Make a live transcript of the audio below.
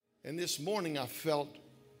And this morning I felt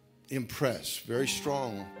impressed, very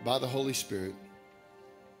strong by the Holy Spirit.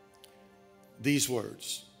 These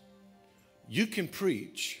words: you can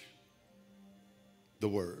preach the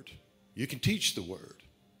word. You can teach the word.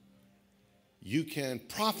 You can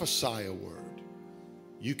prophesy a word.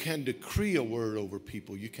 You can decree a word over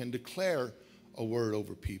people. You can declare a word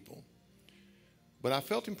over people. But I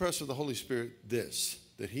felt impressed with the Holy Spirit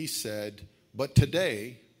that he said, but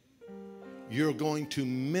today you're going to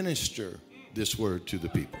minister this word to the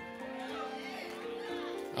people.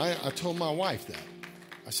 I told my wife that.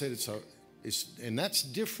 I said and that's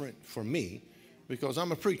different for me because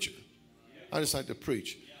I'm a preacher. I just like to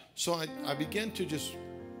preach. So I began to just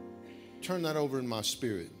turn that over in my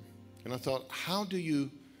spirit. And I thought, how do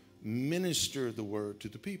you minister the word to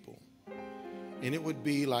the people? And it would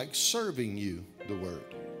be like serving you the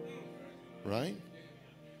word, right?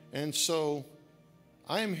 And so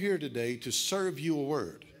I am here today to serve you a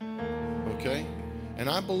word, okay? And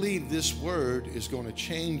I believe this word is going to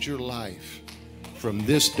change your life from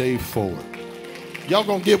this day forward. Y'all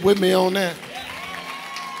going to get with me on that?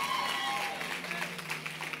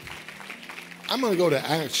 I'm going to go to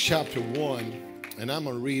Acts chapter 1, and I'm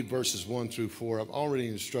going to read verses 1 through 4. I've already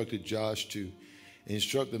instructed Josh to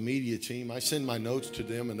instruct the media team. I send my notes to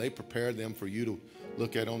them, and they prepare them for you to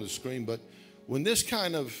look at on the screen. But when this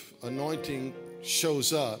kind of anointing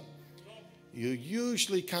shows up, you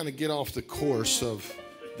usually kind of get off the course of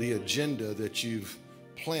the agenda that you've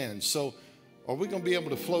planned. So are we going to be able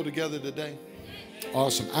to flow together today?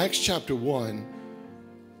 Awesome. Acts chapter 1.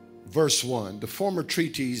 Verse 1, the former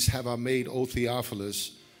treatise have I made, O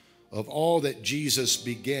Theophilus, of all that Jesus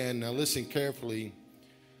began. Now listen carefully.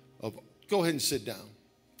 Go ahead and sit down.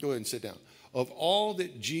 Go ahead and sit down. Of all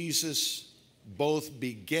that Jesus both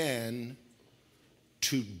began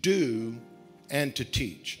to do and to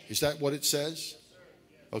teach. Is that what it says?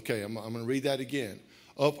 Okay, I'm going to read that again.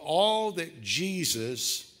 Of all that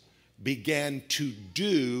Jesus began to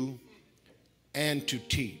do and to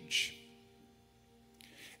teach.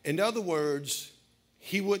 In other words,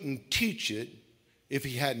 he wouldn't teach it if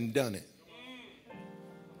he hadn't done it.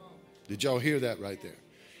 Did y'all hear that right there?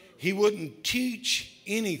 He wouldn't teach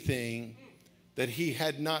anything that he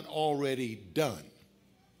had not already done.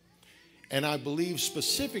 And I believe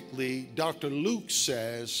specifically, Dr. Luke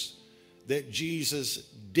says that Jesus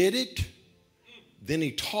did it, then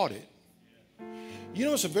he taught it. You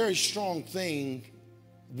know, it's a very strong thing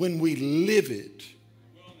when we live it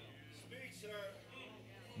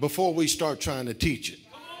before we start trying to teach it.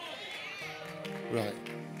 Right.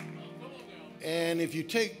 And if you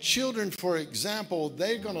take children, for example,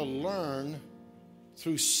 they're going to learn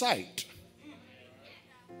through sight.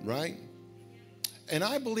 Right? And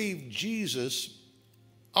I believe Jesus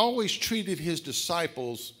always treated his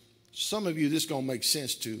disciples, some of you this is going to make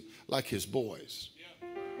sense to, like his boys.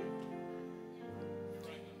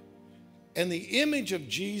 And the image of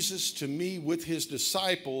Jesus to me with his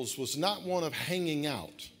disciples was not one of hanging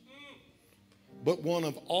out, but one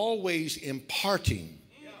of always imparting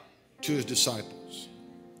to his disciples.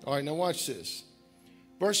 All right, now watch this.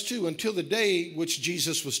 Verse 2, until the day which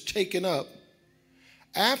Jesus was taken up,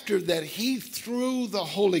 after that he through the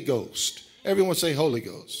Holy Ghost, everyone say Holy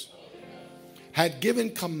Ghost, had given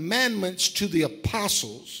commandments to the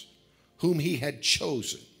apostles whom he had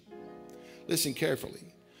chosen. Listen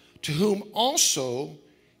carefully. To whom also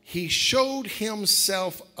he showed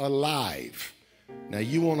himself alive. Now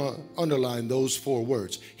you want to underline those 4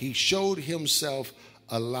 words. He showed himself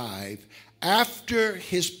alive after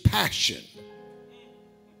his passion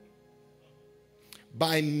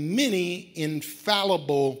by many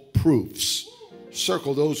infallible proofs.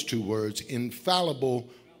 Circle those 2 words, infallible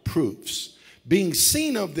proofs. Being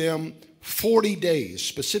seen of them 40 days,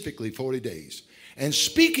 specifically 40 days. And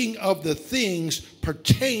speaking of the things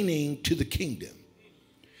pertaining to the kingdom.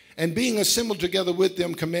 And being assembled together with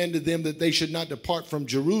them, commanded them that they should not depart from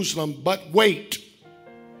Jerusalem, but wait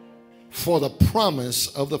for the promise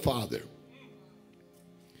of the Father,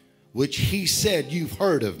 which he said, you've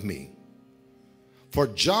heard of me. For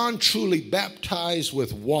John truly baptized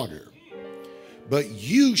with water, but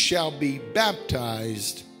you shall be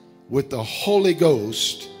baptized with the Holy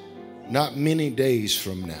Ghost not many days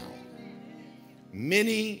from now.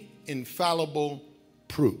 Many infallible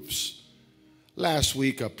proofs. Last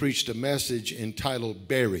week I preached a message entitled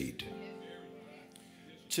Buried.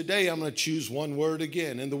 Today I'm going to choose one word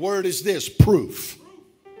again, and the word is this: proof.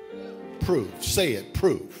 Proof. Say it,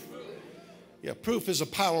 proof. Yeah, proof is a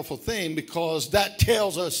powerful thing because that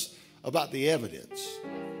tells us about the evidence,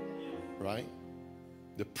 right?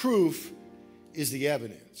 The proof is the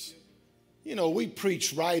evidence. You know, we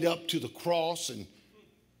preach right up to the cross and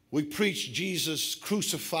We preach Jesus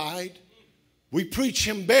crucified. We preach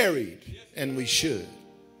him buried, and we should.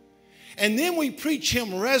 And then we preach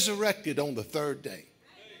him resurrected on the third day.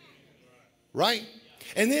 Right?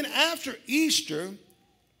 And then after Easter,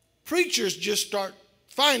 preachers just start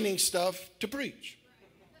finding stuff to preach.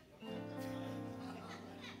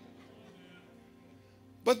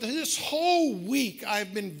 But this whole week,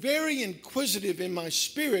 I've been very inquisitive in my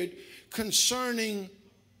spirit concerning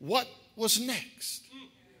what was next.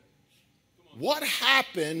 What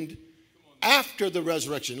happened after the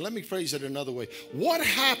resurrection? Let me phrase it another way. What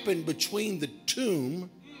happened between the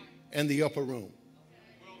tomb and the upper room?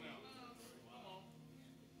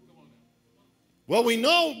 Well, we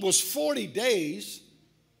know it was 40 days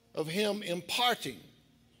of him imparting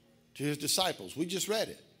to his disciples. We just read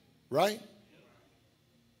it, right?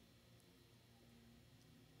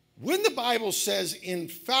 When the Bible says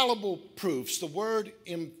infallible proofs, the word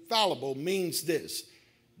infallible means this.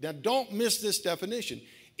 Now, don't miss this definition.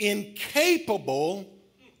 Incapable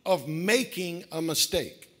of making a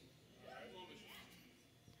mistake.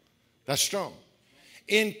 That's strong.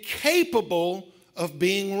 Incapable of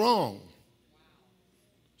being wrong.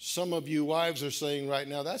 Some of you wives are saying right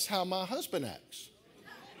now, that's how my husband acts.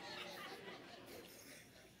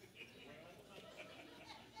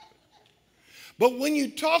 But when you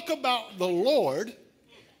talk about the Lord,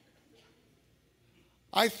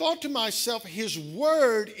 I thought to myself, his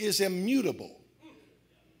word is immutable,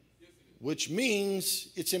 which means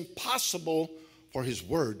it's impossible for his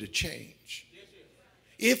word to change.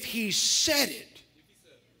 If he said it,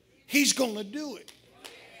 he's going to do it.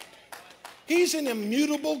 He's an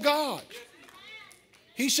immutable God.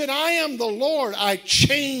 He said, I am the Lord, I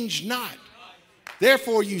change not.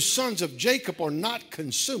 Therefore, you sons of Jacob are not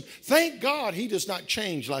consumed. Thank God he does not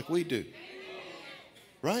change like we do.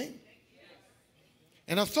 Right?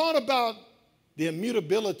 And I thought about the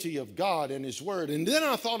immutability of God and his word. And then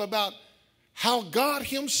I thought about how God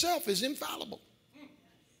himself is infallible.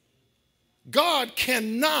 God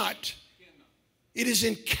cannot, it is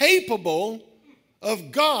incapable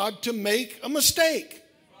of God to make a mistake.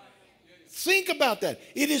 Think about that.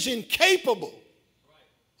 It is incapable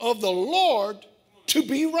of the Lord to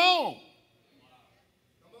be wrong.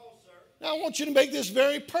 Now I want you to make this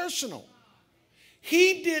very personal.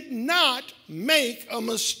 He did not make a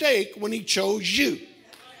mistake when he chose you.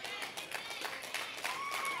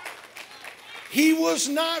 He was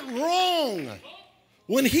not wrong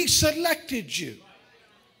when he selected you,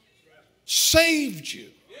 saved you,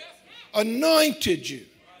 anointed you,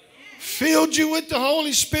 filled you with the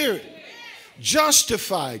Holy Spirit,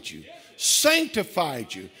 justified you,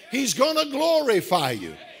 sanctified you. He's going to glorify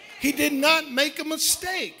you. He did not make a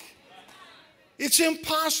mistake. It's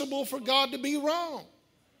impossible for God to be wrong.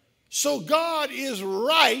 So God is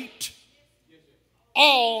right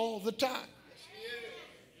all the time.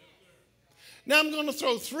 Now I'm going to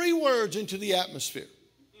throw 3 words into the atmosphere.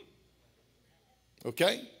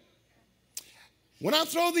 Okay? When I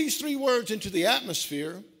throw these 3 words into the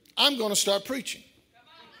atmosphere, I'm going to start preaching.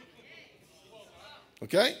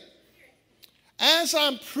 Okay? As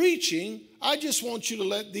I'm preaching, I just want you to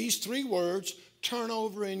let these 3 words turn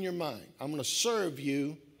over in your mind. I'm going to serve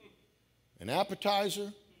you an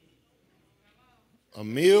appetizer, a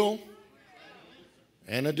meal,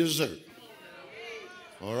 and a dessert.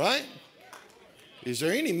 All right? Is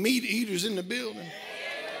there any meat eaters in the building?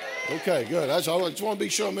 Okay, good. That's all. I just want to be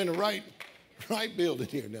sure I'm in the right building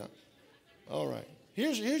here now. All right.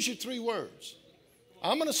 Here's your 3 words.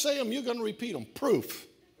 I'm going to say them. You're going to repeat them. Proof.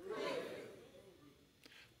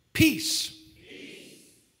 Peace.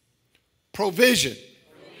 Provision.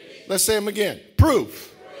 Let's say them again.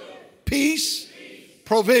 Proof. Peace.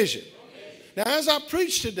 Provision. Now, as I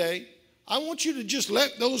preach today, I want you to just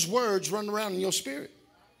let those words run around in your spirit.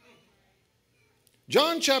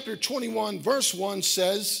 John chapter 21, verse 1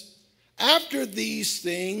 says, after these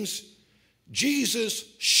things, Jesus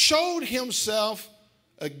showed himself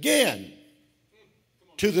again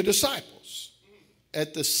to the disciples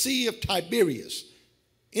at the Sea of Tiberias.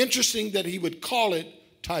 Interesting that he would call it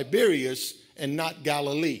Tiberias and not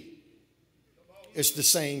Galilee. It's the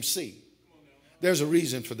same sea. There's a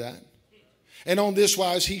reason for that. And on this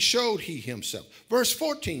wise he showed he himself. Verse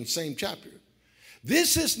 14, same chapter.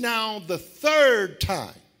 This is now the 3rd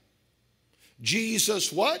time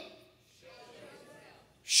Jesus what?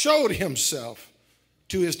 Showed himself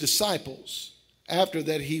to his disciples after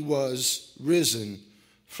that he was risen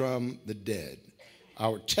from the dead.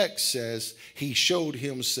 Our text says he showed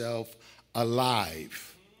himself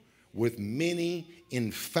alive with many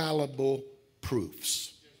infallible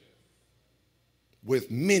proofs.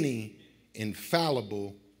 With many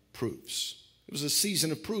infallible proofs. It was a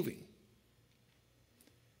season of proving.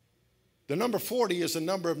 The number 40 is a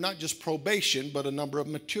number of not just probation, but a number of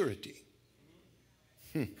maturity.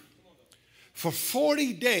 For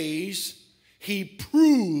 40 days, he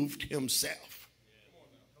proved himself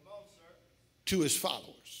to his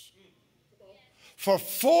followers. For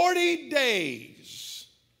 40 days,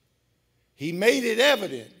 he made it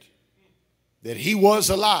evident that he was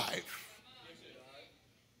alive.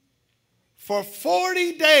 For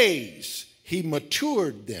 40 days, he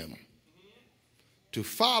matured them to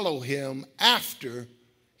follow him after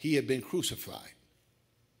he had been crucified.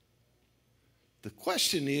 The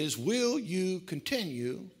question is, will you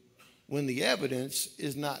continue when the evidence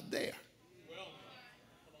is not there?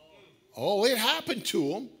 Oh, it happened to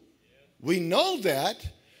them. We know that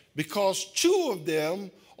because two of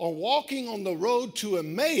them are walking on the road to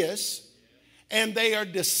Emmaus and they are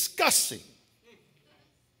discussing.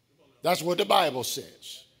 That's what the Bible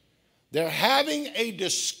says. They're having a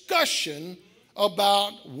discussion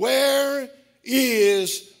about where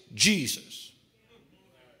is Jesus.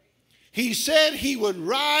 He said he would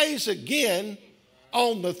rise again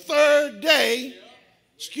on the third day.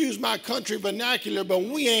 Excuse my country vernacular, but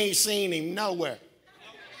we ain't seen him nowhere.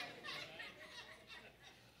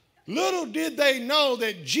 Little did they know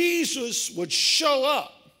that Jesus would show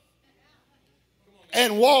up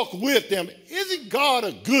and walk with them. Isn't God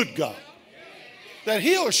a good God? That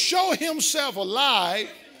he'll show himself alive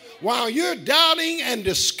while you're doubting and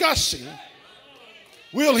discussing.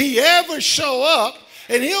 Will he ever show up?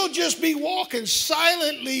 And he'll just be walking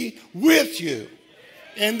silently with you.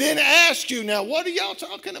 And then ask you, now, what are y'all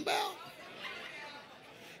talking about?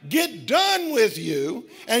 Get done with you,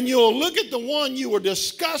 and you'll look at the one you were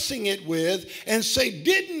discussing it with and say,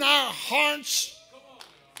 didn't our hearts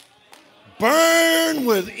burn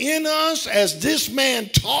within us as this man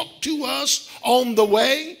talked to us on the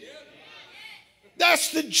way?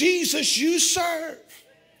 That's the Jesus you serve.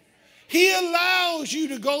 He allows you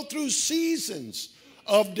to go through seasons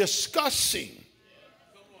of discussing.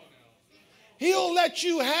 He'll let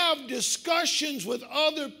you have discussions with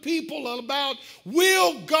other people about,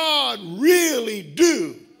 will God really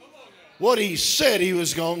do what he said he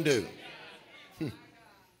was going to do?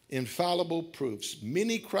 Infallible proofs,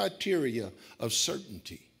 many criteria of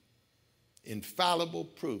certainty. Infallible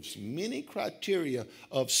proofs, many criteria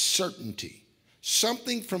of certainty.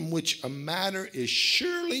 Something from which a matter is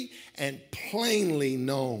surely and plainly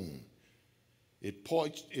known. It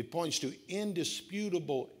points to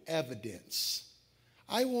indisputable evidence.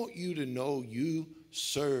 I want you to know you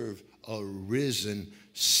serve a risen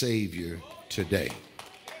Savior today.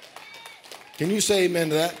 Can you say amen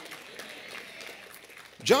to that?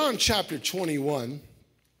 John chapter 21,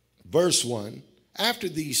 verse 1. After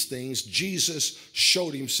these things, Jesus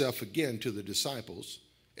showed himself again to the disciples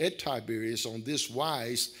at Tiberias. On this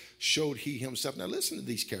wise showed he himself. Now listen to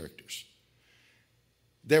these characters.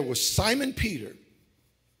 There was Simon Peter,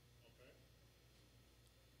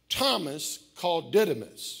 Thomas called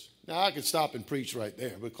Didymus. Now I could stop and preach right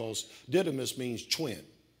there because Didymus means twin.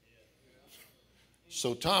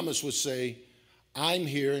 So Thomas would say, I'm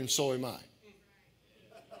here and so am I.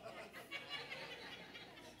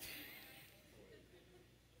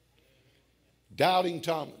 Doubting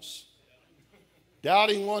Thomas.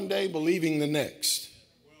 Doubting one day, believing the next.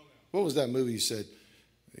 What was that movie he said?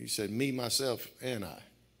 He said, me, myself, and I.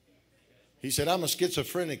 He said, I'm a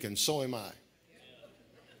schizophrenic and so am I.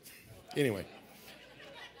 Anyway.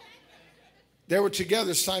 There were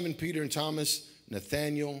together Simon, Peter, and Thomas,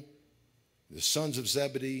 Nathanael, the sons of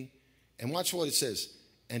Zebedee. And watch what it says.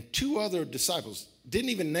 And two other disciples, didn't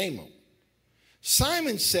even name them.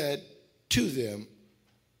 Simon said to them,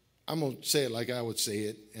 I'm going to say it like I would say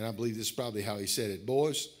it, and I believe this is probably how he said it.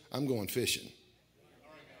 Boys, I'm going fishing.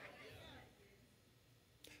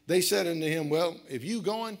 They said unto him, well, if you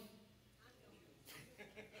going,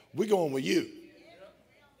 we're going with you.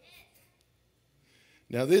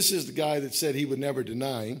 Now, this is the guy that said he would never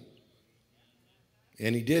deny him.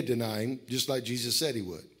 And he did deny him, just like Jesus said he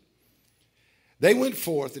would. They went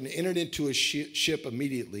forth and entered into a ship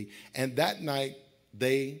immediately. And that night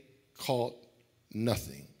they caught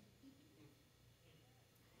nothing.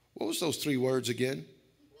 What was those three words again?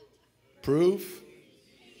 Proof,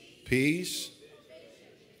 peace,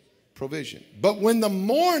 provision. But when the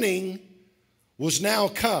morning was now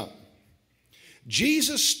come,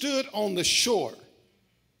 Jesus stood on the shore,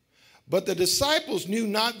 but the disciples knew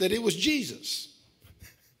not that it was Jesus.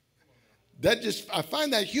 I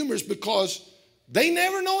find that humorous because they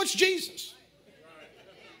never know it's Jesus.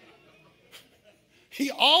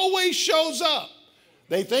 He always shows up.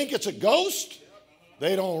 They think it's a ghost.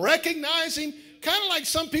 They don't recognize him. kind of like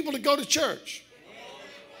some people that go to church.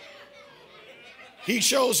 He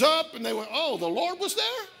shows up and they went, oh, the Lord was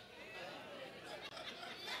there?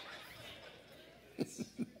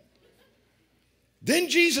 Then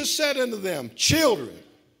Jesus said unto them, children,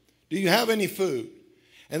 do you have any food?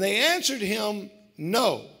 And they answered him,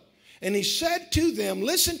 no. And he said to them,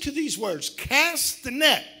 listen to these words, cast the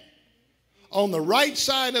net on the right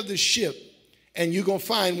side of the ship and you're going to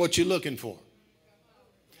find what you're looking for.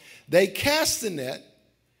 They cast the net,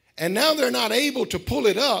 and now they're not able to pull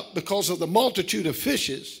it up because of the multitude of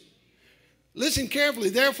fishes. Listen carefully.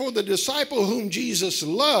 Therefore, the disciple whom Jesus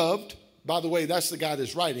loved, by the way, that's the guy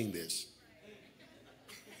that's writing this.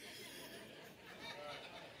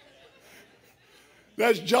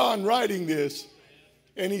 That's John writing this.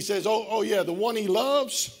 And he says, oh yeah, the one he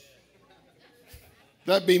loves,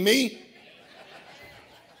 that'd be me.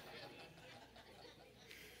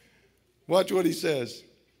 Watch what he says.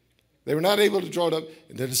 They were not able to draw it up.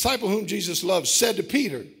 And the disciple whom Jesus loved said to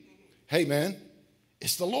Peter, hey man,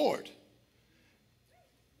 it's the Lord.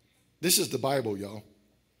 This is the Bible, y'all.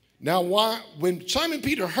 Now, when Simon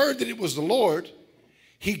Peter heard that it was the Lord,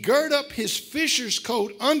 he girded up his fisher's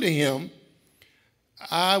coat unto him.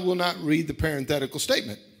 I will not read the parenthetical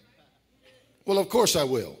statement. Well, of course I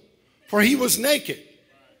will. For he was naked.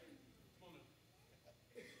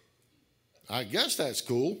 I guess that's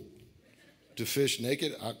cool to fish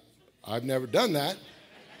naked. I've never done that.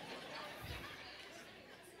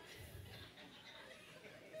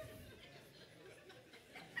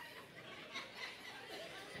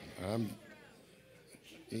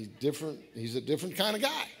 He's different. He's a different kind of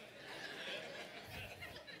guy.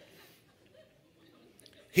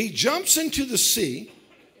 He jumps into the sea,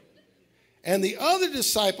 and the other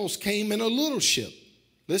disciples came in a little ship.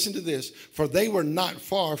 Listen to this. For they were not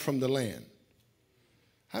far from the land.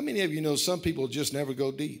 How many of you know some people just never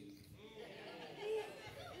go deep?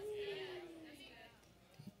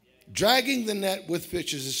 Dragging the net with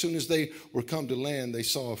fishes, as soon as they were come to land, they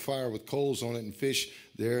saw a fire with coals on it and fish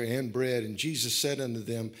there and bread. And Jesus said unto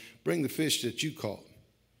them, bring the fish that you caught.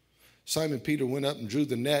 Simon Peter went up and drew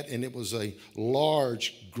the net, and it was a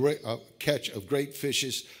large catch of great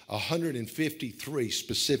fishes, 153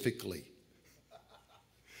 specifically.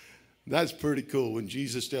 That's pretty cool when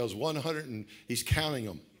Jesus tells 100, and he's counting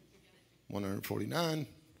them. 149,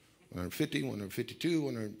 150, 152,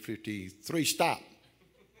 153. Stop.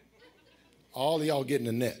 All of y'all get in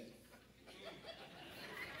the net.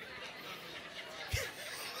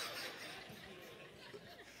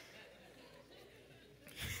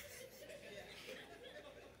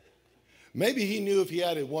 Maybe he knew if he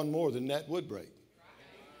added one more, the net would break.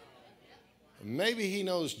 Maybe he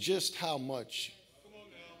knows just how much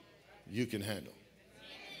you can handle.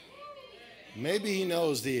 Maybe he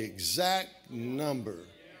knows the exact number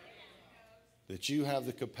that you have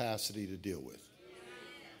the capacity to deal with.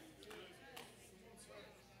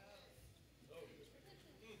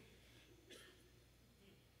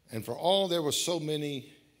 And for all there were so many,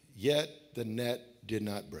 yet the net did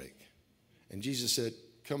not break. And Jesus said,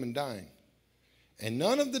 come and dine. And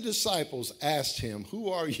none of the disciples asked him,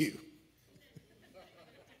 who are you?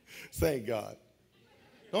 Thank God.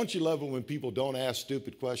 Don't you love it when people don't ask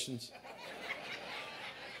stupid questions?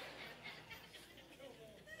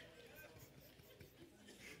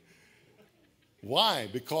 Why?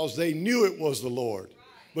 Because they knew it was the Lord.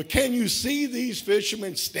 But can you see these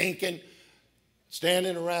fishermen stinking,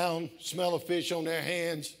 standing around, smell of fish on their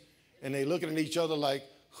hands, and they looking at each other like,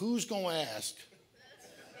 who's going to ask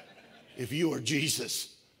if you are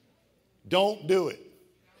Jesus? Don't do it.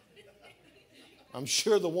 I'm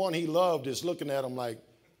sure the one he loved is looking at him like,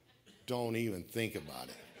 don't even think about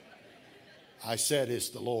it. I said it's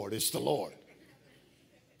the Lord. It's the Lord.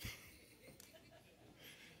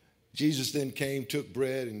 Jesus then came, took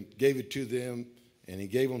bread, and gave it to them, and he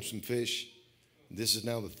gave them some fish. This is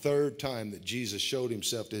now the third time that Jesus showed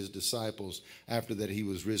himself to his disciples after that he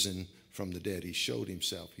was risen from the dead. He showed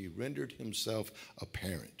himself. He rendered himself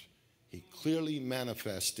apparent. He clearly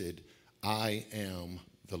manifested, I am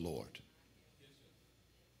the Lord.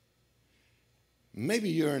 Maybe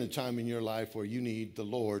you're in a time in your life where you need the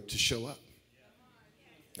Lord to show up.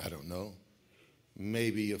 I don't know.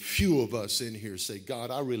 Maybe a few of us in here say,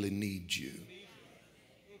 God, I really need you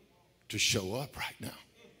to show up right now.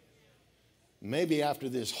 Maybe after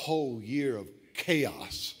this whole year of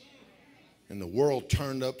chaos and the world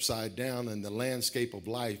turned upside down and the landscape of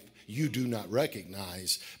life you do not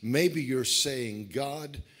recognize, maybe you're saying,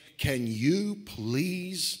 God, can you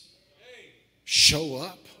please show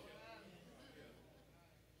up?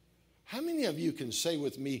 How many of you can say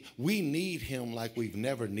with me, we need him like we've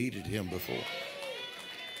never needed him before?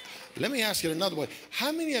 Let me ask it another way.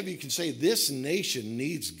 How many of you can say this nation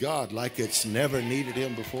needs God like it's never needed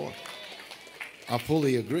him before? I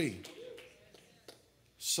fully agree.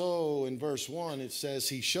 So in verse 1, it says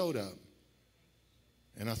he showed up.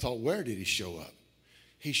 And I thought, where did he show up?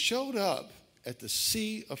 He showed up at the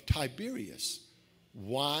Sea of Tiberias.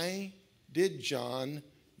 Why did John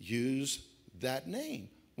use that name?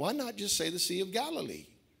 Why not just say the Sea of Galilee?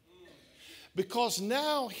 Because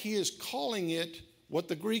now he is calling it what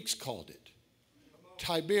the Greeks called it,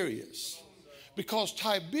 Tiberias. Because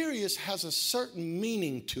Tiberias has a certain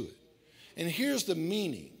meaning to it. And here's the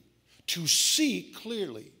meaning: to see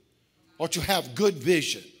clearly or to have good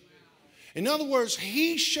vision. In other words,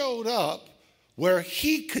 he showed up where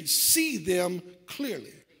he could see them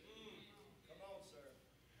clearly.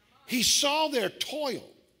 He saw their toil.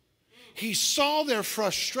 He saw their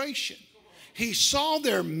frustration. He saw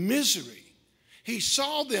their misery. He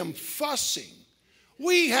saw them fussing.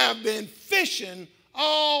 We have been fishing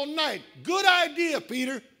all night. Good idea,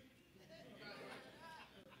 Peter.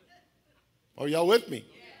 Are y'all with me?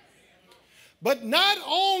 But not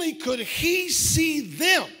only could he see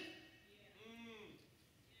them,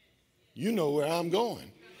 you know where I'm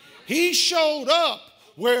going. He showed up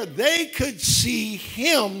where they could see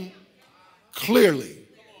him clearly.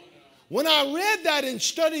 When I read that and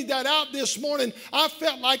studied that out this morning, I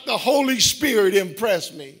felt like the Holy Spirit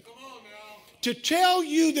impressed me to tell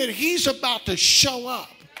you that he's about to show up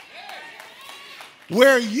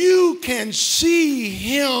where you can see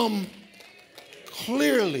him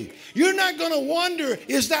clearly. You're not going to wonder,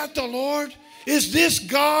 is that the Lord? Is this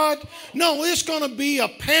God? No, it's going to be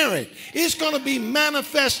apparent. It's going to be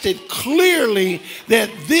manifested clearly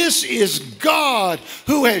that this is God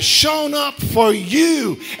who has shown up for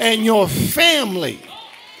you and your family.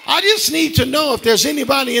 I just need to know if there's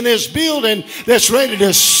anybody in this building that's ready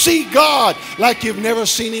to see God like you've never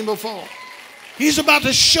seen him before. He's about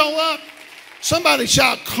to show up. Somebody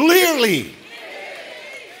shout clearly.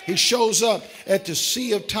 He shows up at the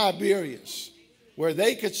Sea of Tiberias where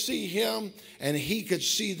they could see him and he could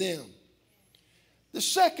see them. The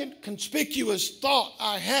second conspicuous thought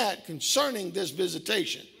I had concerning this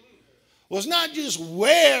visitation was not just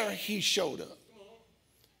where he showed up,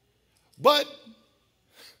 but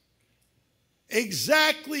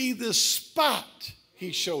exactly the spot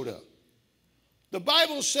he showed up. The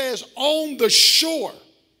Bible says on the shore.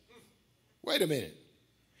 Wait a minute.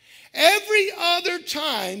 Every other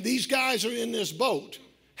time these guys are in this boat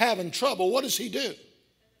having trouble, what does he do?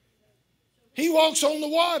 He walks on the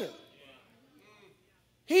water.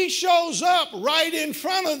 He shows up right in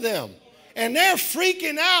front of them. And they're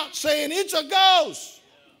freaking out saying, it's a ghost.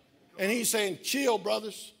 And he's saying, chill,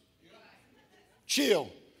 brothers. Chill.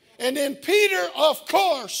 And then Peter, of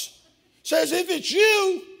course, says, if it's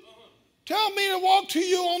you, tell me to walk to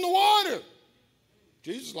you on the water.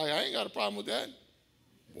 Jesus is like, I ain't got a problem with that.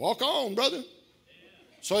 Walk on, brother.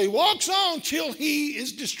 So he walks on till he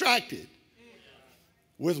is distracted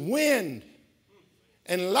with wind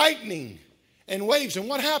and lightning and waves. And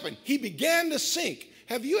what happened? He began to sink.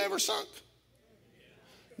 Have you ever sunk?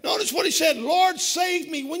 Notice what he said, Lord, save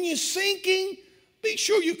me. When you're sinking, be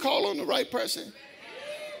sure you call on the right person.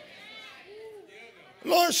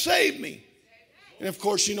 Lord, save me. And of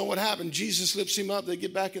course, you know what happened. Jesus lifts him up. They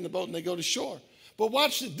get back in the boat and they go to shore. But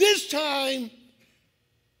watch this. This time,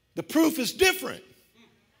 the proof is different.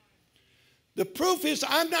 The proof is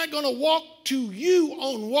I'm not going to walk to you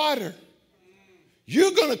on water.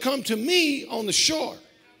 You're going to come to me on the shore.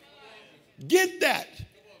 Get that.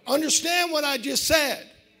 Understand what I just said.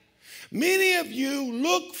 Many of you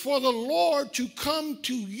look for the Lord to come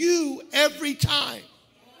to you every time.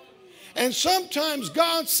 And sometimes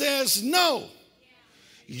God says, no,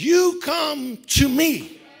 you come to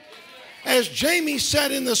me. As Jamie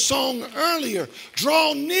said in the song earlier,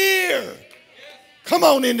 draw near. Come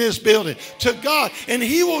on in this building to God, and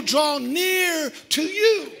he will draw near to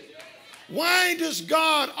you. Why does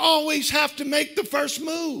God always have to make the first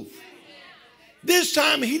move? This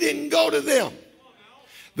time he didn't go to them.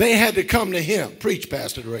 They had to come to him. Preach,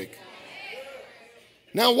 Pastor Drake.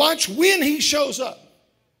 Now watch when he shows up.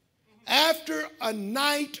 After a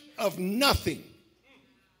night of nothing.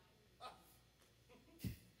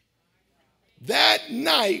 That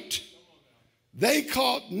night, they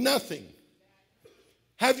caught nothing.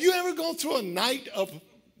 Have you ever gone through a night of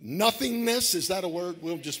nothingness? Is that a word?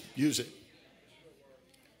 We'll just use it.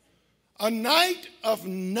 A night of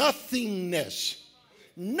nothingness.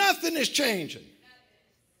 Nothing is changing.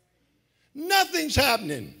 Nothing's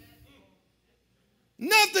happening.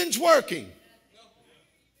 Nothing's working.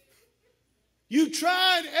 You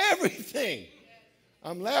tried everything.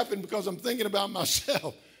 I'm laughing because I'm thinking about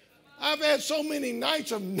myself. I've had so many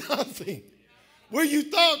nights of nothing where you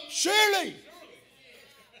thought, surely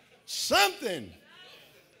something.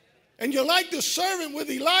 And you're like the servant with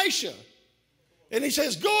Elisha. And he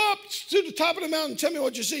says, go up to the top of the mountain and tell me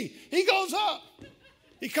what you see. He goes up.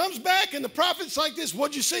 He comes back and the prophet's like this,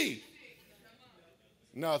 what'd you see?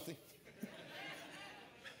 Nothing.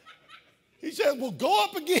 He says, well, go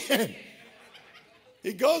up again.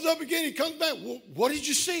 He goes up again. He comes back. Well, what did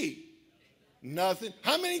you see? Nothing.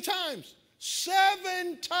 How many times?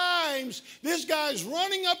 7 times. This guy's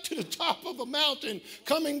running up to the top of a mountain,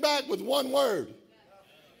 coming back with one word.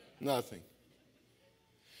 Nothing.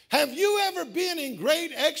 Have you ever been in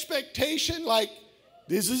great expectation like,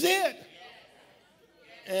 this is it?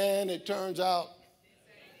 And it turns out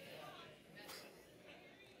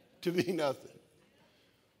to be nothing.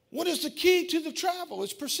 What is the key to the travel?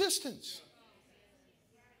 It's persistence.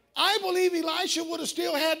 I believe Elisha would have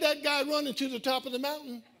still had that guy running to the top of the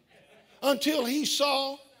mountain until he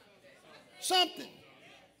saw something.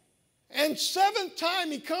 And 7th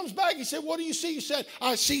time he comes back, he said, what do you see? He said,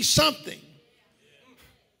 I see something.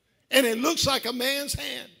 And it looks like a man's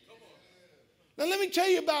hand. Now let me tell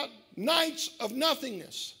you about nights of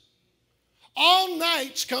nothingness. All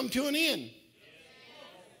nights come to an end.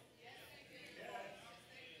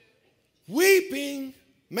 Weeping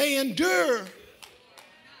may endure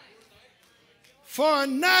for a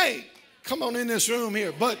night. Come on in this room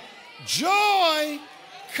here. But joy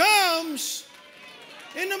comes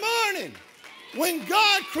in the morning. When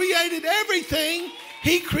God created everything,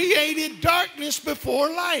 he created darkness before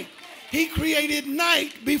light. He created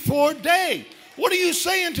night before day. What are you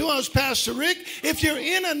saying to us, Pastor Rick? If you're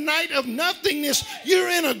in a night of nothingness, you're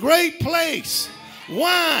in a great place.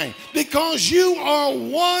 Why? Because you are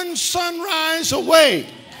one sunrise away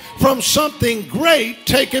from something great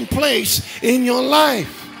taking place in your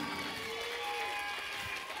life.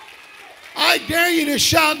 I dare you to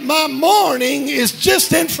shout, my morning is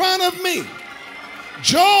just in front of me.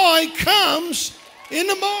 Joy comes in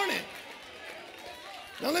the morning.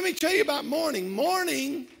 Now let me tell you about morning.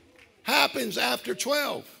 Morning happens after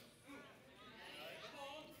 12.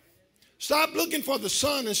 Stop looking for the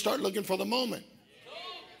sun and start looking for the moment.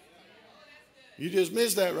 You just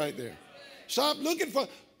missed that right there. Stop looking for,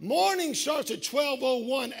 morning starts at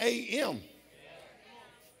 12:01 a.m.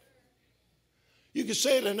 You can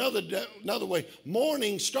say it another way.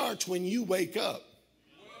 Morning starts when you wake up.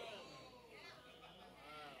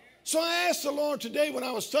 So I asked the Lord today when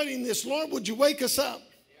I was studying this, Lord, would you wake us up?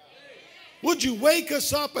 Would you wake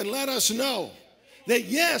us up and let us know that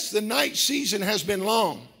yes, the night season has been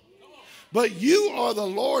long, but you are the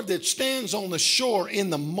Lord that stands on the shore in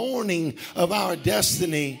the morning of our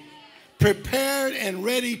destiny, prepared and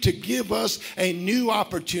ready to give us a new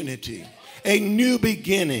opportunity, a new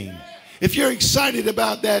beginning. If you're excited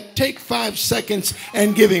about that, take 5 seconds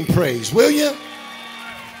and give him praise, will you?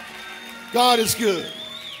 God is good.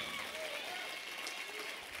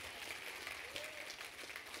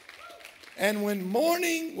 And when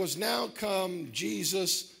morning was now come,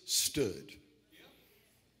 Jesus stood.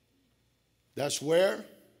 That's where,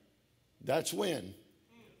 that's when.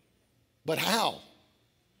 But how?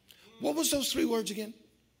 What was those 3 words again?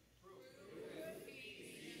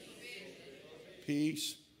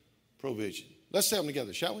 Peace, provision. Let's say them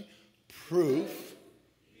together, shall we? Proof,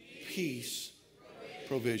 peace,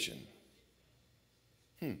 provision.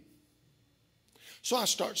 So I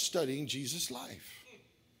start studying Jesus' life.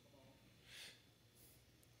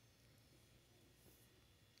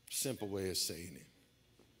 Simple way of saying it.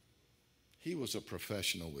 He was a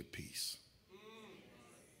professional with peace.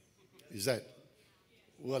 Is that,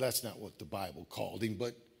 well, that's not what the Bible called him,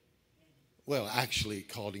 but, well, actually it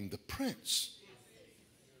called him the Prince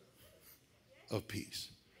of Peace,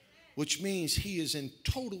 which means he is in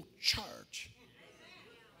total charge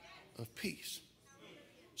of peace.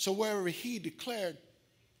 So wherever he declared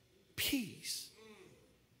peace,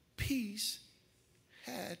 peace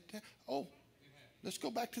had, let's go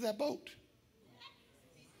back to that boat.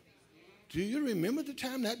 Do you remember the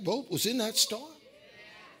time that boat was in that storm?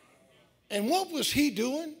 And what was he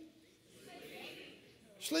doing?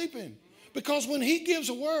 Sleeping. Because when he gives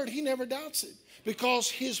a word, he never doubts it. Because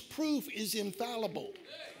his proof is infallible.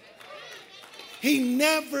 He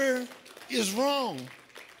never is wrong.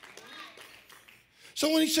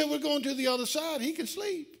 So when he said we're going to the other side, he can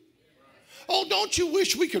sleep. Oh, don't you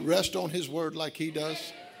wish we could rest on his word like he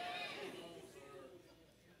does?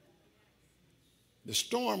 The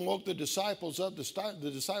storm woke the disciples up.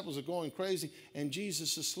 The disciples are going crazy, and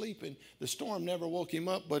Jesus is sleeping. The storm never woke him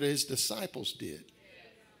up, but his disciples did.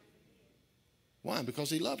 Why? Because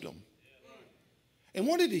he loved them. And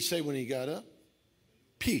what did he say when he got up?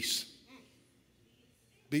 Peace.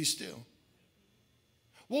 Be still.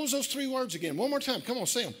 What was those three words again? One more time. Come on,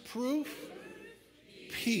 say them. Proof,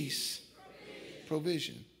 peace,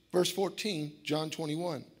 provision. Verse 14, John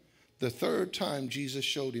 21. The third time Jesus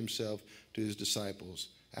showed himself to his disciples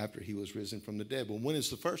after he was risen from the dead. Well, when is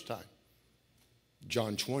the first time?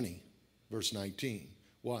 John 20, verse 19.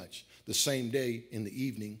 Watch. The same day in the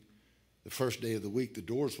evening, the first day of the week, the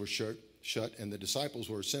doors were shut, and the disciples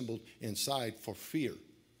were assembled inside for fear.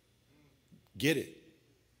 Get it?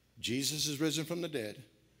 Jesus is risen from the dead.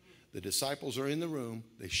 The disciples are in the room.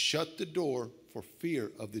 They shut the door for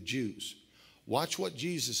fear of the Jews. Watch what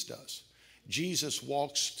Jesus does. Jesus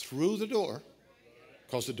walks through the door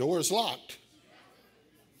because the door is locked.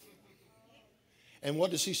 And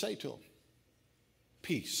what does he say to them?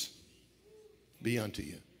 Peace be unto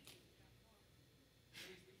you.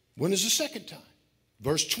 When is the second time?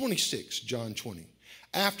 Verse 26, John 20.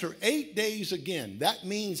 After 8 days again, that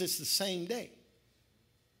means it's the same day.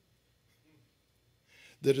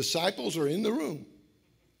 The disciples are in the room,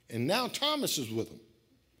 and now Thomas is with them.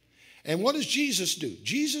 And what does Jesus do?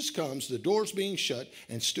 Jesus comes, the doors being shut,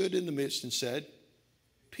 and stood in the midst and said,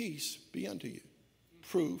 peace be unto you.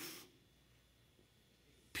 Proof,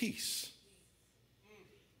 peace.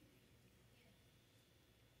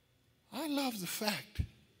 I love the fact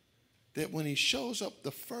that when he shows up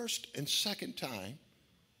the first and second time,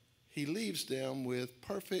 he leaves them with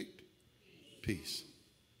perfect peace.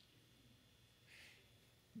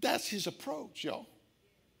 That's his approach, y'all.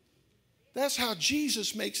 That's how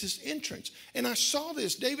Jesus makes his entrance. And I saw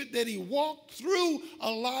this, David, that he walked through a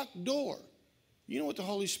locked door. You know what the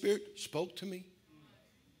Holy Spirit spoke to me?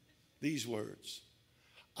 These words.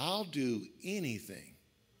 I'll do anything.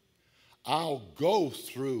 I'll go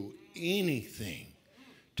through anything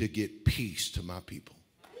to get peace to my people.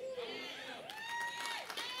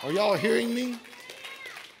 Are y'all hearing me?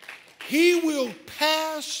 He will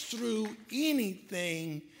pass through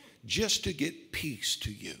anything just to get peace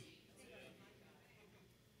to you.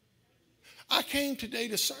 I came today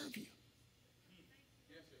to serve you.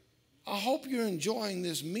 I hope you're enjoying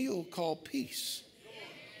this meal called peace.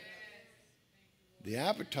 The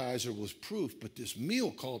appetizer was proof, but this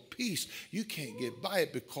meal called peace, you can't get by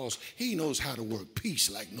it because he knows how to work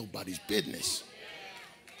peace like nobody's business.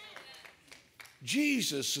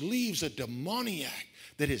 Jesus leaves a demoniac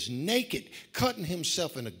that is naked, cutting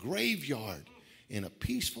himself in a graveyard in a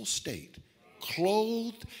peaceful state,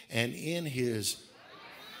 clothed and in his.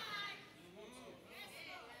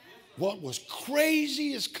 What was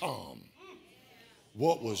crazy is calm.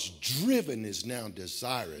 What was driven is now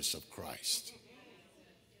desirous of Christ.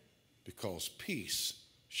 Because peace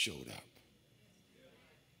showed up.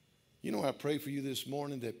 You know, I pray for you this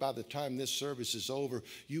morning that by the time this service is over,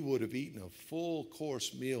 you would have eaten a full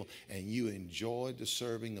course meal and you enjoyed the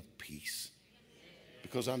serving of peace.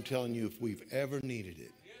 Because I'm telling you, if we've ever needed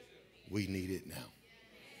it, we need it now.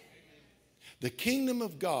 The kingdom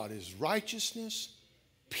of God is righteousness,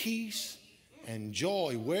 peace, and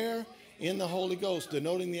joy. Where? In the Holy Ghost,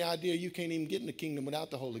 denoting the idea you can't even get in the kingdom without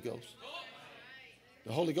the Holy Ghost.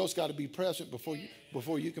 The Holy Ghost got to be present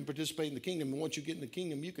before you can participate in the kingdom. And once you get in the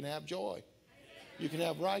kingdom, you can have joy. You can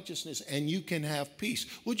have righteousness, and you can have peace.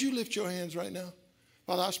 Would you lift your hands right now?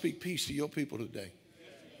 Father, I speak peace to your people today.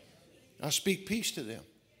 I speak peace to them.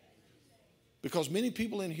 Because many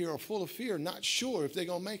people in here are full of fear, not sure if they're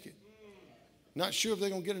going to make it. Not sure if they're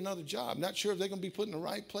going to get another job. Not sure if they're going to be put in the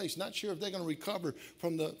right place. Not sure if they're going to recover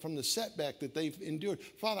from the setback that they've endured.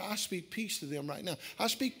 Father, I speak peace to them right now. I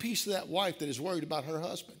speak peace to that wife that is worried about her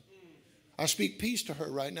husband. I speak peace to her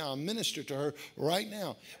right now. I minister to her right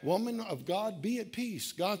now. Woman of God, be at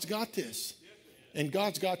peace. God's got this. And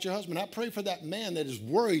God's got your husband. I pray for that man that is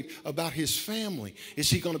worried about his family. Is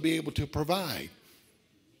he going to be able to provide?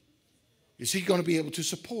 Is he going to be able to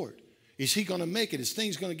support? Is he going to make it? Is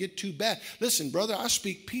things going to get too bad? Listen, brother, I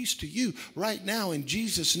speak peace to you right now in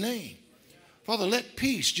Jesus' name. Father, let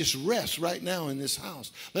peace just rest right now in this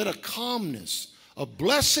house. Let a calmness, a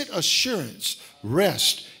blessed assurance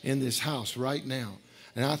rest in this house right now.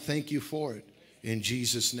 And I thank you for it in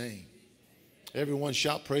Jesus' name. Everyone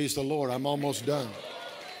shout, praise the Lord. I'm almost done.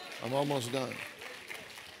 I'm almost done.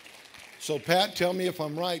 So, Pat, tell me if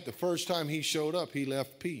I'm right. The first time he showed up, he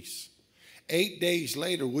left peace. 8 days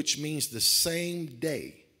later, which means the same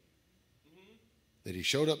day that he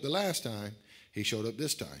showed up the last time, he showed up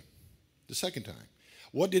this time, the second time.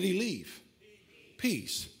 What did he leave?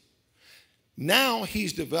 Peace. Now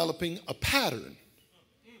he's developing a pattern,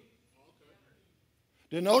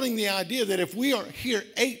 denoting the idea that if we are here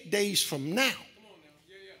 8 days from now,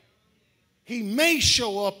 he may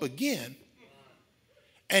show up again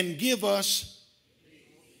and give us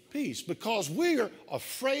Peace. Because we're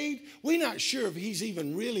afraid. We're not sure if he's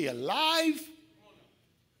even really alive.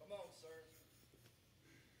 Come on, sir.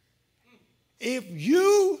 If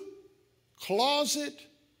you closet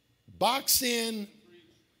box in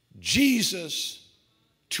Jesus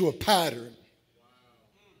to a pattern,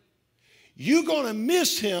 you're going to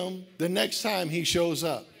miss him the next time he shows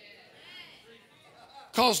up.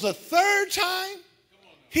 Because the third time,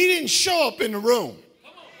 he didn't show up in the room.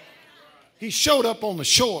 He showed up on the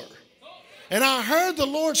shore. And I heard the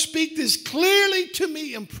Lord speak this clearly to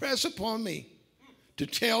me, impress upon me to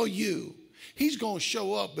tell you, he's going to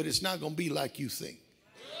show up, but it's not going to be like you think.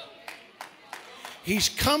 He's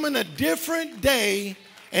coming a different day,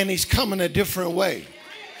 and he's coming a different way.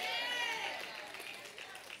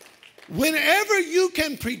 Whenever you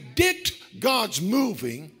can predict God's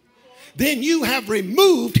moving, then you have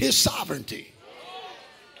removed his sovereignty.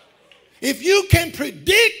 If you can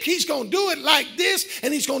predict he's going to do it like this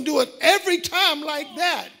and he's going to do it every time like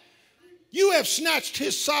that, you have snatched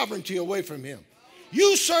his sovereignty away from him.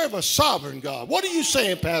 You serve a sovereign God. What are you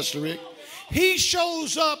saying, Pastor Rick? He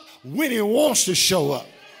shows up when he wants to show up.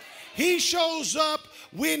 He shows up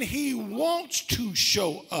when he wants to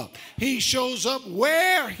show up. He shows up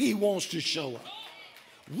where he wants to show up.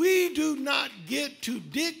 We do not get to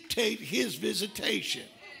dictate his visitation.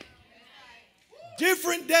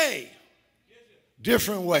 Different day,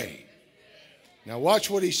 different way. Now watch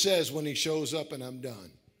what he says when he shows up, and I'm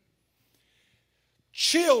done.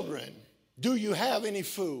 Children, do you have any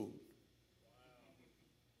food?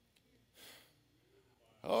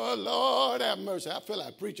 Oh, Lord have mercy. I feel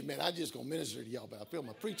like preaching, man. I just going to minister to y'all, but I feel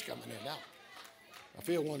my preach coming in now. I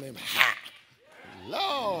feel one of them, ha.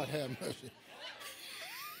 Lord have mercy.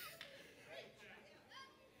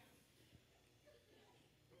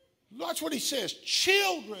 Watch what he says.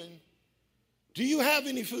 Children, do you have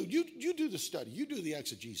any food? You do the study. You do the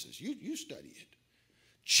exegesis. You study it.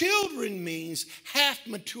 Children means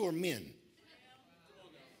half-mature men.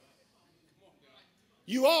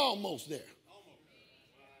 You are almost there.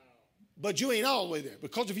 But you ain't all the way there.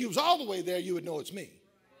 Because if you was all the way there, you would know it's me.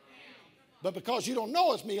 But because you don't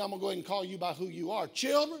know it's me, I'm going to go ahead and call you by who you are.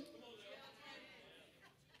 Children.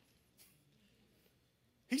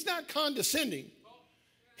 He's not condescending.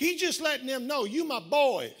 He's just letting them know, you my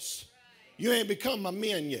boys. You ain't become my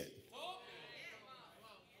men yet.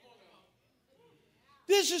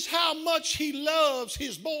 This is how much he loves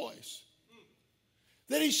his boys.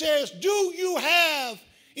 That he says, do you have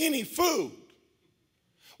any food?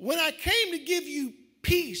 When I came to give you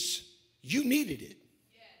peace, you needed it.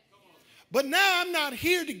 But now I'm not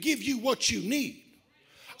here to give you what you need.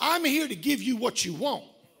 I'm here to give you what you want.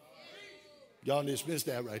 Y'all just missed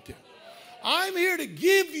that right there. I'm here to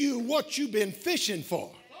give you what you've been fishing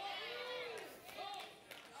for.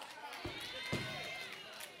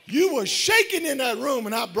 You were shaking in that room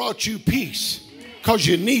and I brought you peace because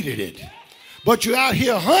you needed it. But you're out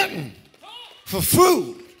here hunting for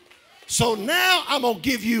food. So now I'm going to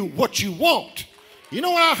give you what you want. You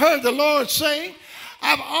know what I heard the Lord saying?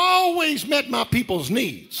 I've always met my people's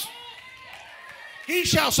needs. He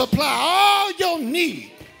shall supply all your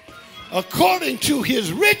need according to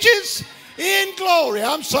his riches in glory.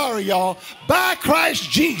 I'm sorry, y'all. By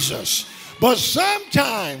Christ Jesus. But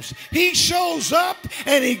sometimes he shows up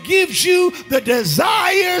and he gives you the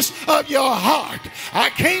desires of your heart. I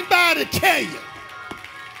came by to tell you,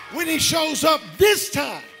 when he shows up this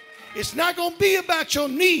time, it's not going to be about your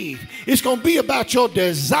need. It's going to be about your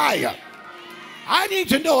desire. I need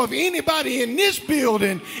to know if anybody in this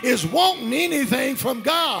building is wanting anything from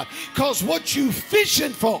God. Because what you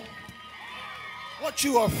fishing for, what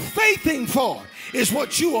you are faithing for, is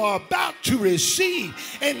what you are about to receive.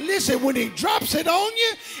 And listen, when he drops it on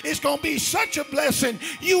you, it's going to be such a blessing,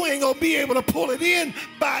 you ain't going to be able to pull it in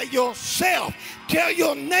by yourself. Tell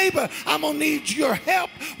your neighbor, I'm going to need your help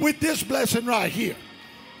with this blessing right here.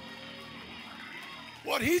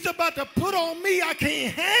 What he's about to put on me, I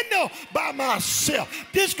can't handle by myself.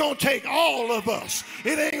 This going to take all of us.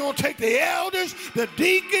 It ain't going to take the elders, the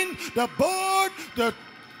deacon, the board,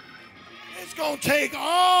 it's going to take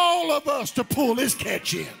all of us to pull this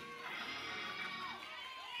catch in.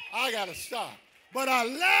 I got to stop. But I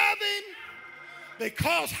love him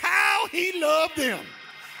because how he loved them.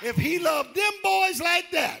 If he loved them boys like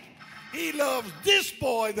that, he loves this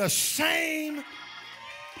boy the same.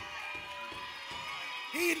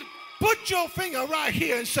 He put your finger right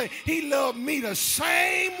here and say, he loved me the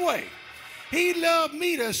same way. He loved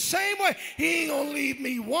me the same way. He ain't going to leave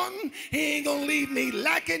me wanting. He ain't going to leave me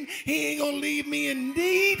lacking. He ain't going to leave me in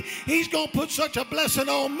need. He's going to put such a blessing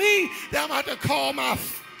on me that I'm going to have to call my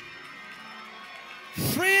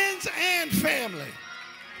friends and family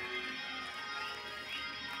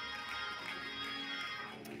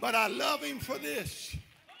But I love him for this.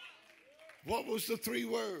 What was the 3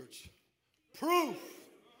 words? Proof,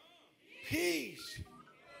 peace,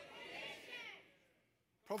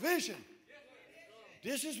 provision.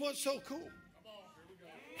 This is what's so cool.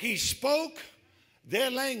 He spoke their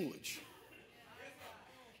language.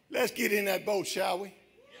 Let's get in that boat, shall we?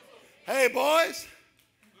 Hey, boys,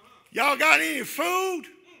 y'all got any food?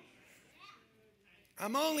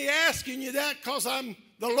 I'm only asking you that because I'm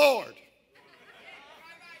the Lord.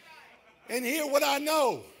 And hear what I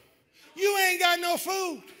know. You ain't got no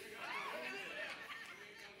food.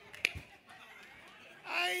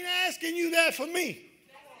 I ain't asking you that for me.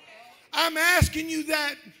 I'm asking you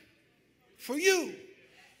that for you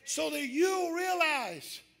so that you'll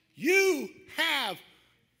realize you have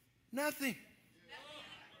nothing.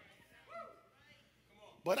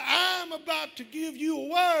 But I'm about to give you a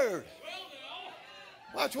word.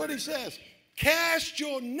 Watch what he says. Cast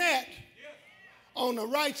your net on the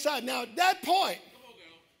right side. Now, at that point,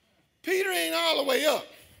 Peter ain't all the way up.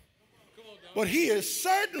 But he is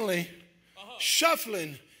certainly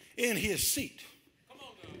shuffling in his seat.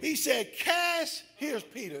 He said, cast, here's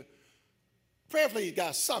Peter. Prayerfully, he's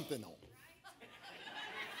got something on.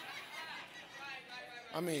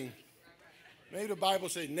 I mean, maybe the Bible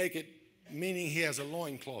says naked, meaning he has a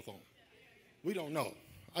loincloth on. We don't know.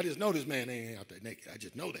 I just know this man ain't out there naked. I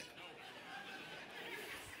just know that.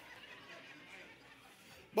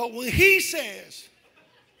 But when he says,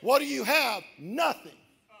 what do you have? Nothing.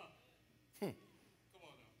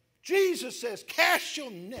 Jesus says, cast your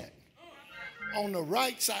net on the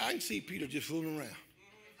right side. I can see Peter just fooling around.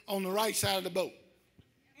 On the right side of the boat.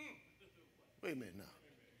 Wait a minute now.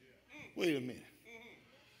 Wait a minute.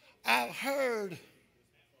 I've heard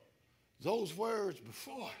those words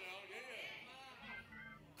before.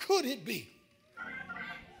 Could it be?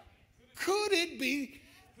 Could it be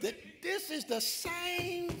that this is the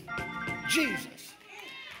same Jesus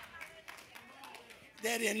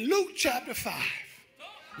that in Luke chapter 5,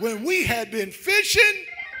 when we had been fishing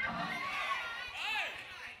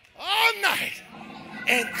all night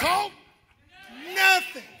and caught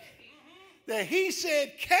nothing, that he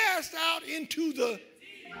said, cast out into the,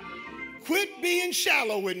 quit being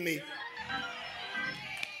shallow with me,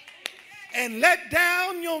 and let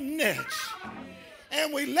down your nets.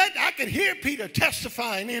 And I could hear Peter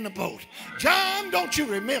testifying in the boat. John, don't you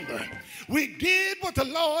remember? We did what the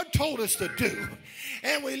Lord told us to do.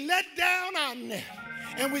 And we let down our net.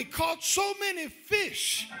 And we caught so many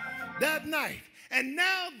fish that night. And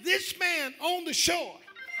now this man on the shore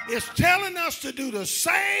is telling us to do the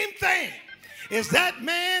same thing as that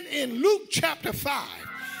man in Luke chapter 5.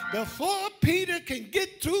 Before Peter can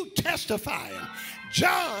get through testifying,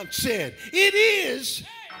 John said, it is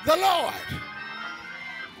the Lord.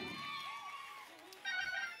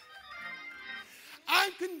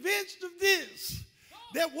 I'm convinced of this,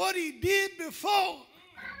 that what he did before,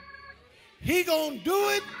 he gonna do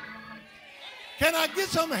it. Can I get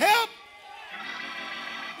some help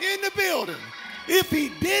in the building? If he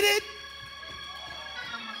did it,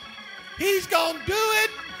 he's gonna do it.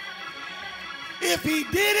 If he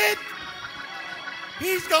did it,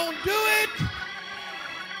 he's gonna do it.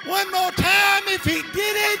 One more time, if he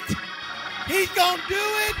did it, he's gonna do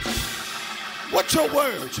it. What's your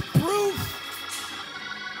words? Proof,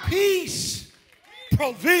 peace,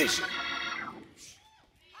 provision.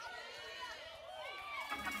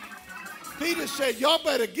 Peter said, y'all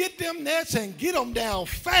better get them nets and get them down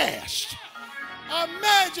fast.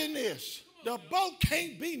 Imagine this. The boat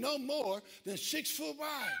can't be no more than 6 foot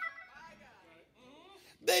wide.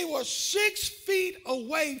 They were 6 feet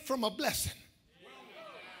away from a blessing.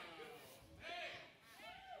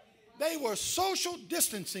 They were social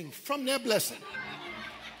distancing from their blessing.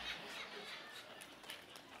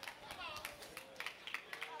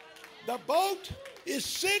 The boat is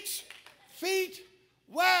 6 feet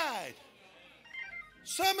wide.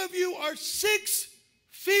 Some of you are 6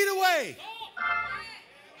 feet away.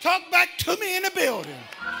 Talk back to me in the building.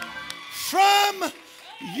 From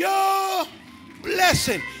your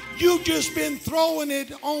blessing. You've just been throwing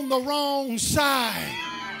it on the wrong side.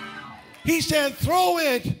 He said, throw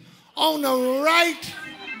it on the right.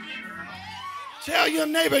 Tell your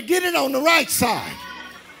neighbor, get it on the right side.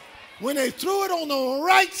 When they threw it on the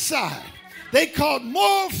right side, they caught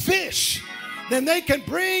more fish than they can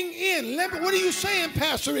bring in. What are you saying,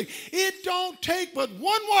 Pastor Rick? It don't take but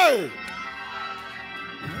one word.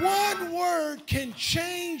 One word can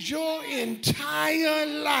change your entire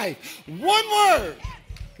life. One word.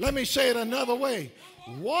 Let me say it another way.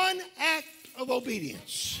 One act of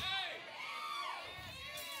obedience.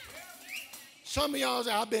 Some of y'all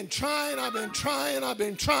say, I've been trying.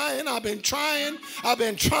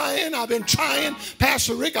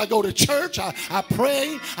 Pastor Rick, I go to church, I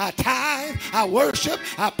pray, I tithe, I worship,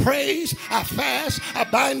 I praise, I fast, I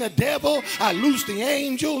bind the devil, I loose the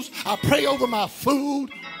angels, I pray over my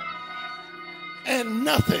food, and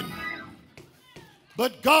nothing.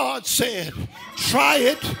 But God said, try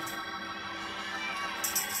it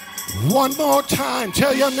one more time.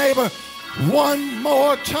 Tell your neighbor, one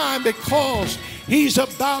more time, because he's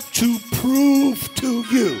about to prove to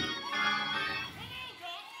you.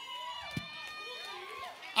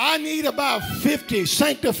 I need about 50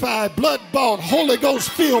 sanctified, blood-bought, Holy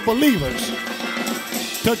Ghost-filled believers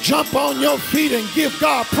to jump on your feet and give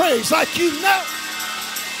God praise like you know.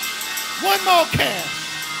 One more cast.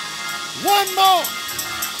 One more.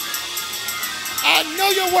 I know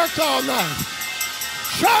you worked all night.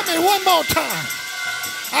 Try me one more time.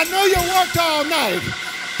 I know you worked all night.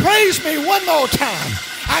 Praise me one more time.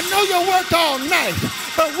 I know you worked all night,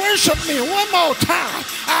 but worship me one more time.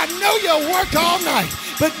 I know you worked all night,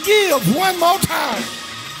 but give one more time.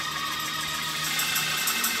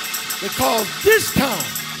 Because this time,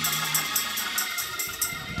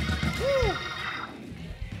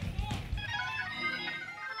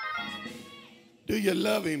 do you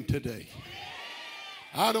love him today?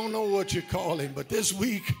 I don't know what you call him, but this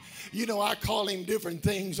week, you know, I call him different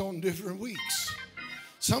things on different weeks.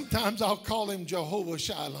 Sometimes I'll call him Jehovah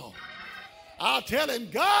Shalom. I'll tell him,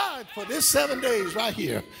 God, for this 7 days right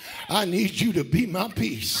here, I need you to be my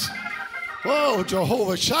peace. Oh,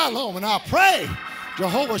 Jehovah Shalom. And I pray,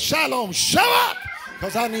 Jehovah Shalom, show up,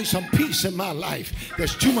 because I need some peace in my life.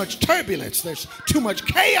 There's too much turbulence. There's too much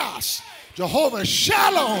chaos. Jehovah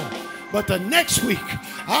Shalom. But the next week,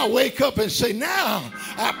 I'll wake up and say, now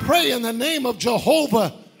I pray in the name of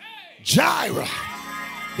Jehovah Jireh,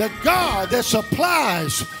 the God that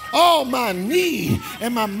supplies all my need.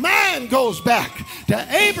 And my mind goes back to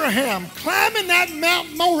Abraham climbing that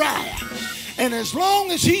Mount Moriah. And as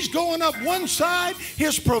long as he's going up one side,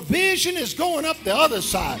 his provision is going up the other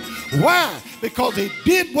side. Why? Because he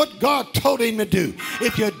did what God told him to do.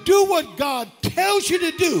 If you do what God tells you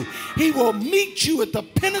to do, he will meet you at the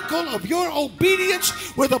pinnacle of your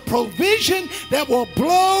obedience with a provision that will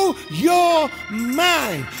blow your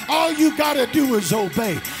mind. All you got to do is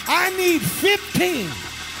obey. I need 15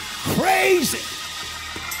 crazy,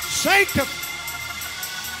 sanctified.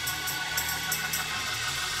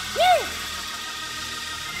 Woo!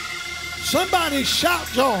 Somebody shout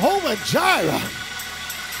Jehovah Jireh,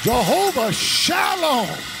 Jehovah Shalom.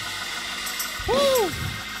 Woo.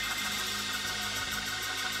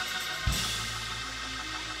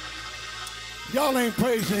 Y'all ain't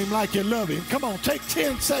praising him like you love him. Come on, take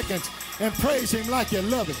 10 seconds and praise him like you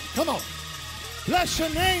love him. Come on. Bless your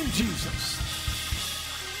name, Jesus.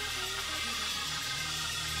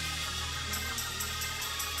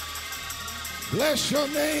 Bless your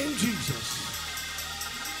name, Jesus.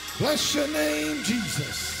 Bless your name,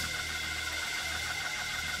 Jesus.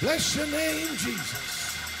 Bless your name,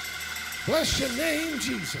 Jesus. Bless your name,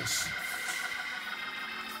 Jesus.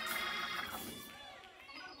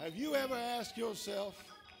 Have you ever asked yourself,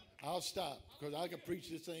 I'll stop because I could preach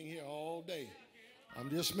this thing here all day. I'm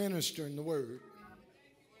just ministering the word.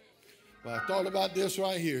 But I thought about this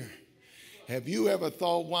right here. Have you ever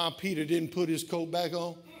thought why Peter didn't put his coat back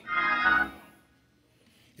on?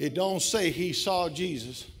 It don't say he saw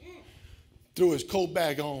Jesus, threw his coat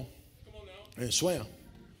back on, and swam.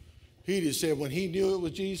 He just said when he knew it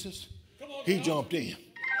was Jesus, he jumped in.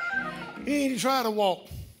 He didn't try to walk.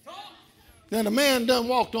 Now the man done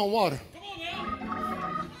walked on water.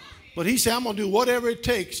 But he said, I'm going to do whatever it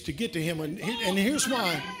takes to get to him. And here's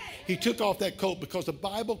why he took off that coat, because the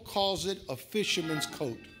Bible calls it a fisherman's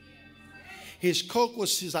coat. His coat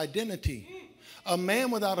was his identity. A man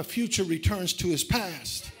without a future returns to his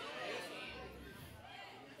past.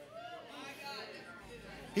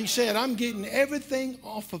 He said, I'm getting everything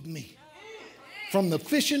off of me, from the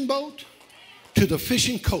fishing boat to the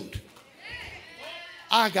fishing coat.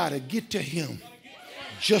 I got to get to him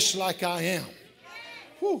just like I am.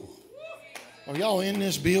 Whew. Are y'all in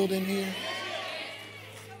this building here?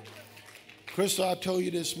 Crystal, I told you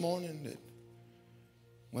this morning that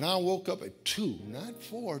when I woke up at 2, not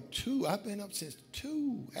 4, 2, I've been up since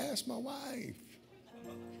 2. Ask my wife.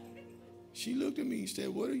 She looked at me and said,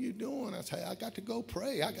 what are you doing? I said, I got to go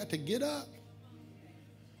pray. I got to get up.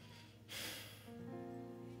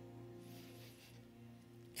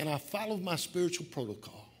 And I followed my spiritual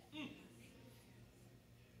protocol,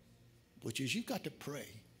 which is you got to pray.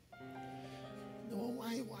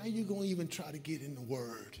 Why are you going to even try to get in the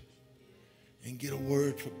Word and get a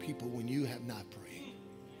word for people when you have not prayed?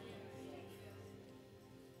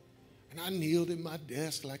 And I kneeled at my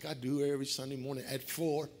desk like I do every Sunday morning at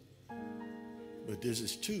 4. But this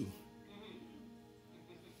is 2.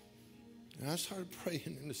 And I started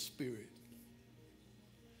praying in the Spirit.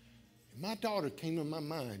 And my daughter came to my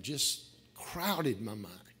mind, just crowded my mind.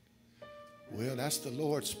 Well, that's the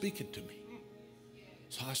Lord speaking to me.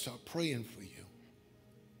 So I start praying for you.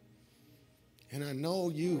 And I know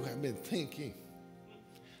you have been thinking,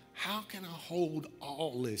 how can I hold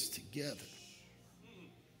all this together?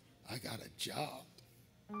 I got a job.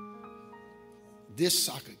 This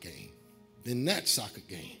soccer game, then that soccer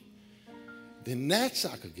game, then that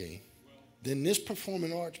soccer game, then this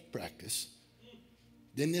performing arts practice,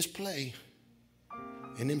 then this play,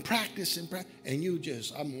 and then practice and practice. And you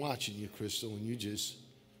just, I'm watching you, Crystal, and you just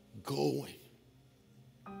going.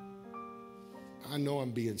 I know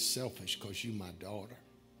I'm being selfish because you're my daughter.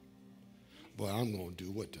 But I'm going to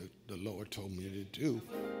do what the Lord told me to do.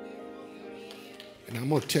 And I'm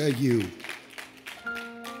going to tell you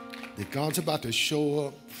that God's about to show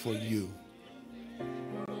up for you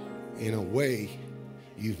in a way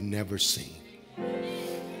you've never seen.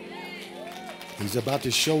 He's about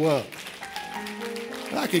to show up.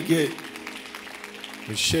 I could get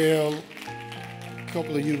Michelle, a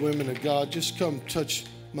couple of you women of God, just come touch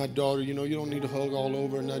my daughter. You know, you don't need to hug all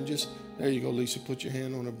over and nothing. Just, there you go, Lisa. Put your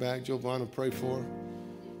hand on her back. Giovanna, pray for her.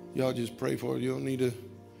 Y'all just pray for her. You don't need to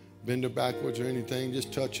bend her backwards or anything.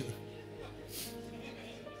 Just touch her.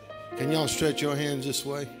 Can y'all stretch your hands this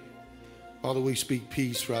way? Father, we speak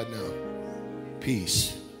peace right now.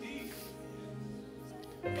 Peace.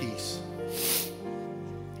 Peace.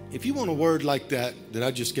 If you want a word like that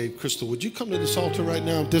I just gave Crystal, would you come to this altar right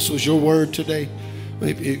now if this was your word today?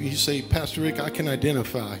 If you say, Pastor Rick, I can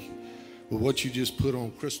identify with what you just put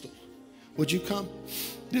on Crystal, would you come?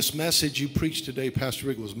 This message you preached today, Pastor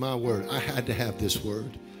Rick, was my word. I had to have this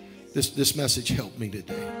word. This message helped me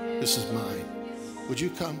today. This is mine. Would you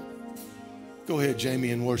come? Go ahead,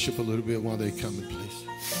 Jamie, and worship a little bit while they come in, please.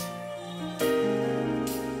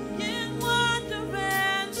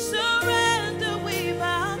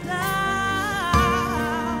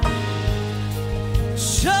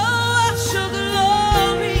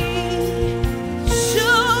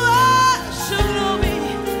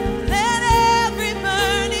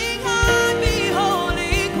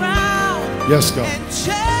 Yes, God.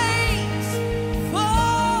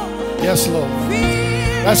 Yes, Lord.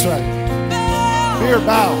 That's right. Fear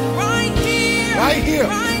bow. Right here.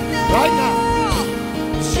 Right now.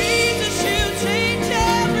 Jesus, you change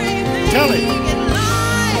everything. Tell him.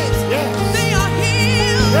 Yes. They are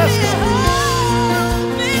healed. Yes, God.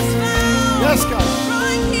 Yes, God.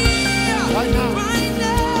 Right here. Right now.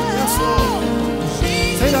 Yes, Lord.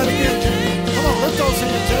 Say that again, Jimmy. Come on, lift those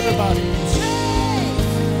hands, everybody.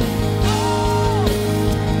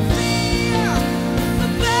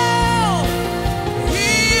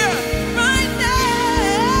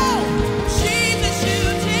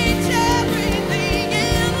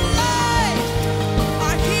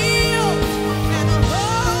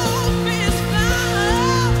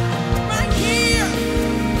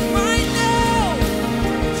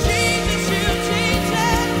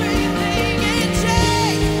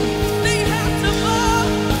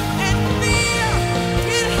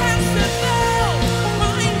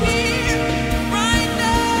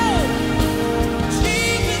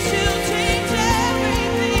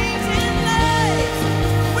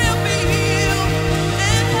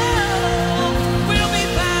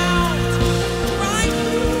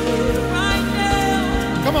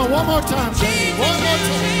 One more time, Jamie. One more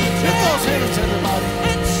time. Lift those hands, everybody.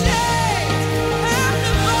 And chains have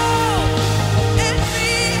to fall, and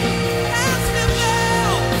fear has to go.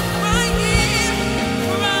 Right here,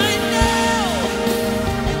 right now.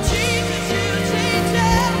 Jesus, you change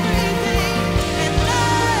everything, and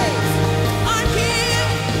lives are here,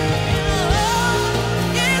 and love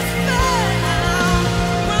is found.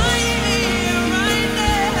 Right here, right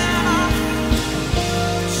now.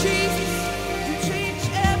 Jesus, you change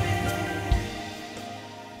everything.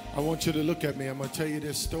 I want you to look at me. I'm going to tell you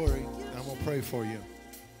this story, and I'm going to pray for you.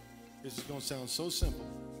 This is going to sound so simple.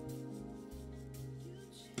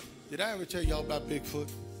 Did I ever tell y'all about Bigfoot?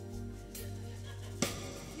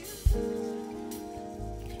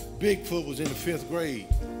 Bigfoot was in the 5th grade,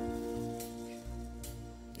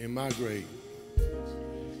 in my grade.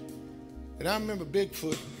 And I remember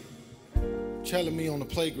Bigfoot telling me on the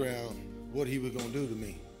playground what he was going to do to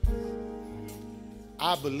me.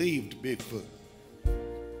 I believed Bigfoot,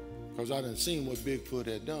 because I done seen what Bigfoot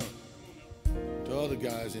had done to other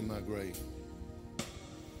guys in my grade.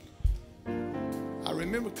 I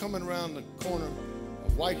remember coming around the corner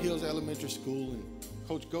of White Hills Elementary School, and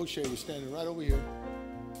Coach Gaucher was standing right over here.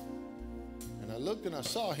 looked and I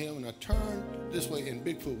saw him, and I turned this way, and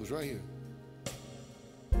Bigfoot was right here.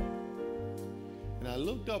 And I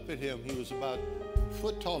looked up at him. He was about a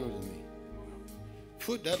foot taller than me.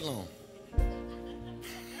 Foot that long.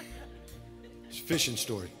 It's a fishing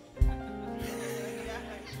story.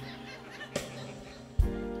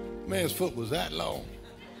 Man's foot was that long.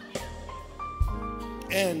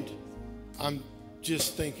 And I'm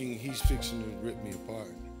just thinking he's fixing to rip me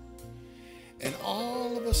apart. And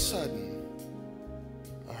all of a sudden,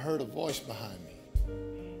 I heard a voice behind me.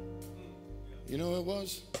 You know who it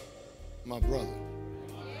was? My brother.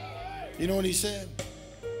 You know what he said?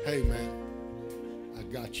 Hey, man, I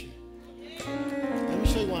got you. Let me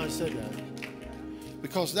show you why I said that.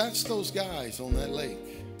 Because that's those guys on that lake.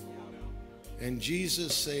 And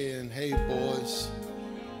Jesus saying, hey, boys,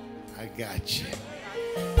 I got you.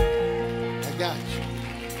 I got you.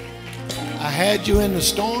 I had you in the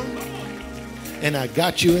storm, and I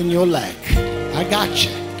got you in your lack. I got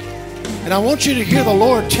you. And I want you to hear the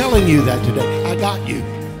Lord telling you that today. I got you.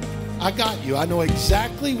 I got you. I know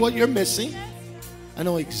exactly what you're missing. I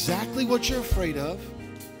know exactly what you're afraid of.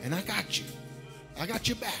 And I got you. I got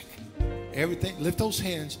you back. Everything. Lift those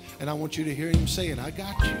hands, and I want you to hear him saying, I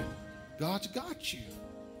got you. God's got you.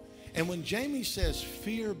 And when Jamie says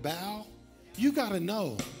fear bow, you got to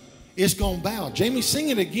know it's going to bow. Jamie, sing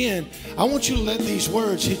it again. I want you to let these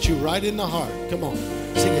words hit you right in the heart. Come on.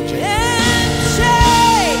 Sing it, Jamie. And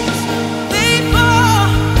chains they fall,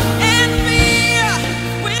 and fear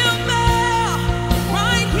will bow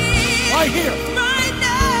right here. Right here. Right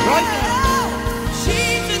now. Right now.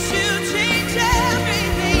 Jesus, you change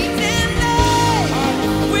everything tonight.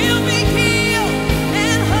 We'll be healed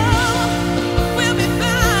and whole. We'll be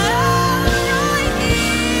found right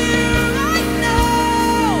here, right now.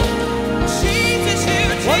 Jesus, you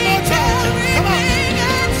change One more time. Come on. everything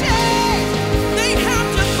and change. They have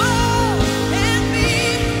to fall and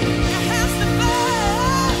fear has to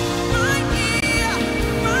bow right here,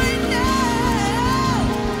 right now.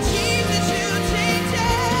 Jesus, you change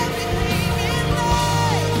everything in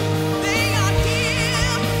life. They are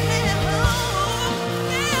healed and whole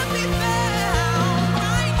and be found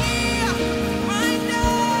right here, right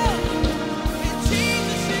now. And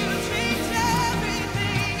Jesus, you change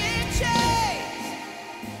everything in chains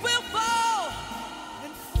will fall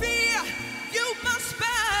and fear you must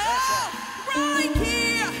bow right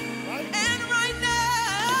here and right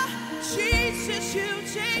now. Jesus, you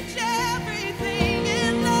change everything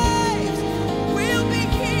in lives. We'll be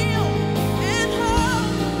healed and whole.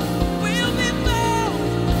 We'll be found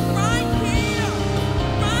right here,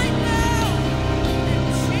 right now. And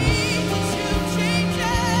Jesus, you change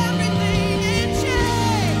everything in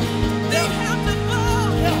chains. They have to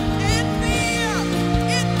fall and fear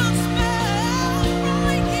it must bow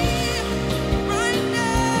right here, right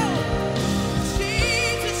now.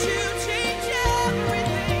 Jesus, you change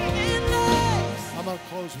everything in lives. I'm going to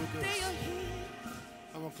close with They this. are healed.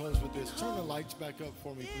 I'm going to close with this. Turn the lights back up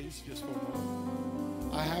for me, please, just for a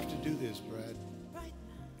moment. I have to do this, Brad, Right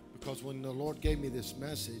because when the Lord gave me this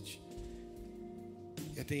message,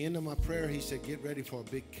 at the end of my prayer, he said, get ready for a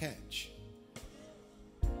big catch.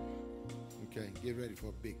 Okay, get ready for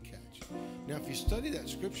a big catch. Now, if you study that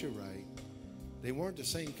scripture right, they weren't the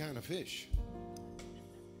same kind of fish.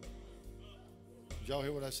 Did y'all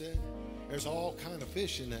hear what I said? There's all kind of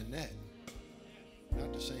fish in that net.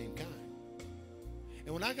 Not the same kind.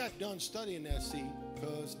 And when I got done studying that, see,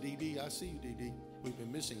 because DD, I see you, DD. We've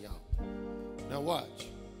been missing y'all. Now watch.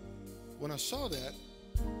 When I saw that,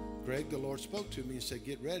 Greg, the Lord spoke to me and said,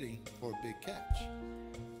 get ready for a big catch.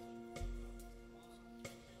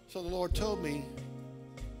 So the Lord told me,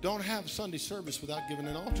 don't have Sunday service without giving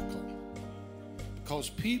an altar call. Because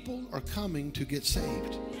people are coming to get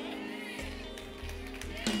saved.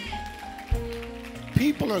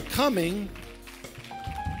 People are coming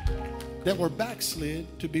that were backslid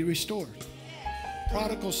to be restored.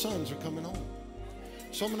 Prodigal sons are coming home.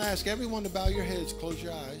 So I'm going to ask everyone to bow your heads, close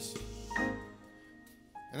your eyes.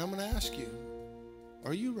 And I'm going to ask you,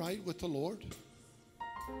 are you right with the Lord?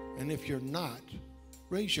 And if you're not,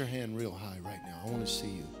 raise your hand real high right now. I want to see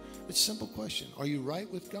you. It's a simple question. Are you right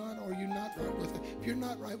with God or are you not right with God? If you're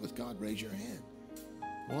not right with God, raise your hand.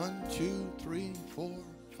 1, 2, 3, 4,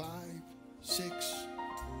 5, 6,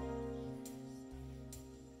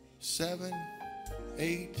 7,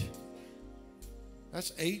 8.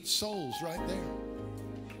 That's 8 souls right there.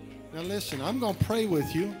 Now listen, I'm going to pray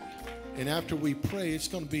with you. And after we pray, it's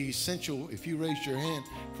going to be essential, if you raise your hand,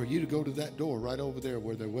 for you to go to that door right over there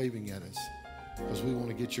where they're waving at us. Because we want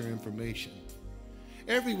to get your information.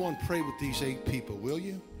 Everyone pray with these 8 people, will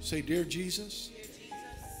you? Say, Dear Jesus, Dear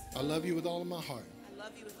Jesus, I love you with all of my heart. I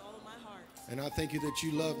love you with all of my heart. And I thank you that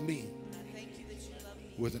you love me I thank you that you love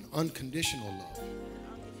me with an unconditional love. with an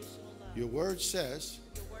unconditional love. Your word says,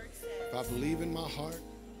 Your word says, if I believe in my heart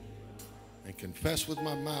and confess with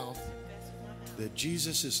my mouth confess with my mouth that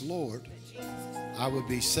Jesus is Lord, that Jesus is Lord. I will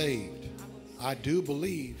be saved. I do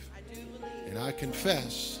believe I do believe and I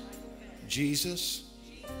confess, Jesus,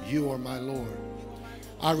 you are my Lord.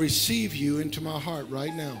 I receive you into my heart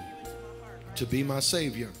right now to be my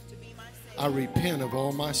Savior. to be my Savior. I repent of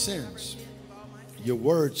all my sins. Of all my sins. Your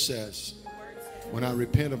word says, Your word says, when I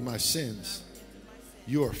repent of my sins,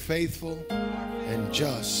 you are faithful and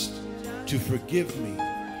just to forgive me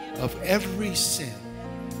of every sin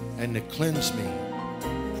and to cleanse me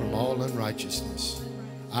from all unrighteousness.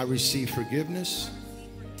 I receive forgiveness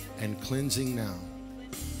and cleansing now.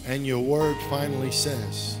 And your word finally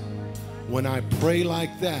says, when I pray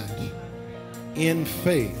like that, in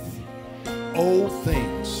faith, old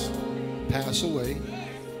things pass away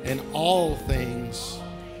and all things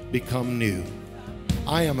become new.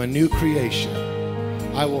 I am a new creation.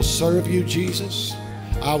 I will serve you, Jesus.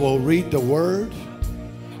 I will read the word.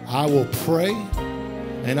 I will pray,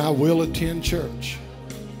 and I will attend church.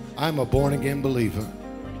 I'm a born-again believer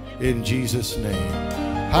in Jesus' name.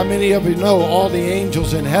 How many of you know all the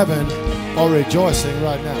angels in heaven are rejoicing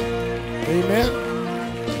right now? Amen.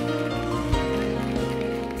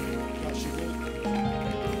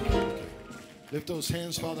 Lift those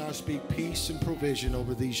hands, Father. I speak peace and provision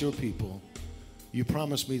over these your people. You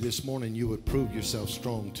promised me this morning you would prove yourself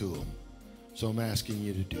strong to them. So I'm asking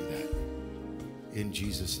you to do that. In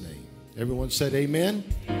Jesus' name. Everyone said amen.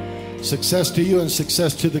 Success to you and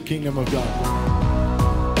success to the kingdom of God.